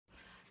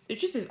The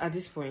truth is, at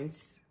this point,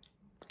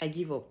 I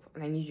give up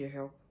and I need your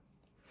help.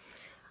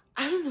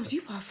 I don't know, do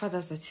you have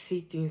fathers that say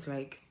things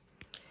like,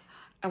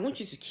 I want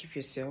you to keep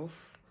yourself,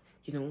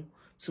 you know,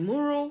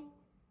 tomorrow,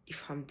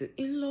 if I'm the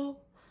in-law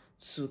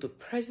to the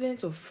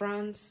president of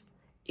France,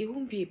 it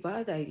won't be a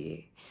bad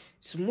idea.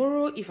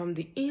 Tomorrow, if I'm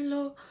the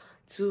in-law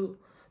to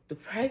the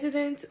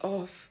president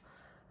of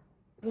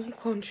one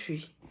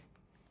country,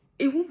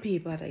 it won't be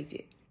a bad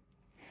idea.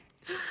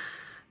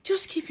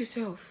 Just keep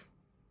yourself.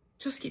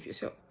 Just keep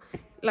yourself.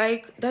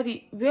 Like,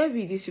 Daddy, where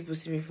will these people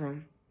see me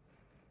from?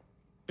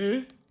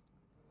 Where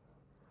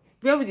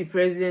will the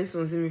president's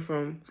son see me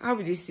from? How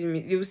will they see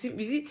me? They will see,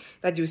 you see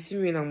that they will see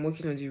me when I'm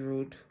walking on the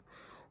road,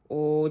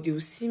 or they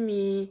will see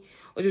me,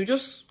 or they will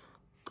just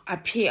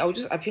appear. I will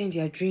just appear in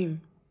their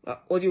dream,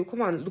 or they will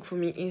come and look for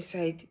me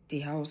inside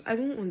the house. I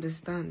don't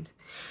understand,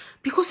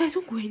 because I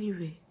don't go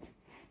anywhere.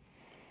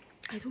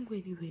 I don't go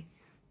anywhere.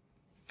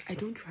 I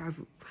don't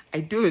travel.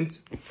 I don't.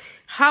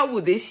 How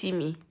would they see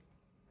me?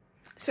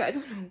 So I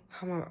don't know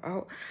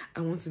how I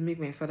want to make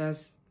my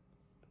father's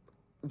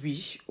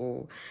wish,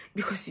 or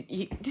because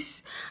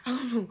this, I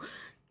don't know.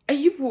 Are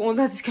you put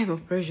under this kind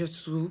of pressure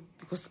too?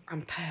 Because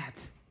I'm tired.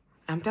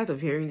 I'm tired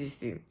of hearing this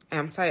thing. I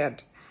am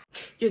tired.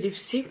 You're the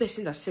same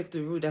person that set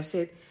the rule that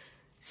said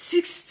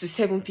 6 to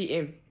 7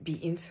 p.m. be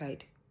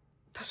inside.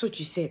 That's what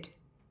you said.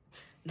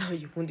 Now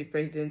you want the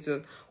president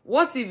to.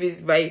 What if it's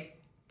by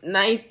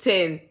 9,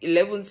 10,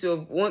 11,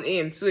 12, 1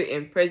 a.m., 2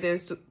 a.m.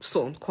 president's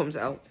son comes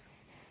out?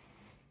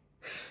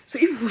 So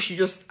if people should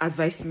just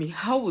advise me,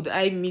 how would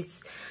I meet,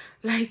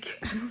 like,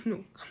 I don't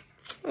know.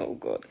 Oh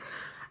God.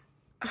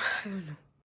 I don't know.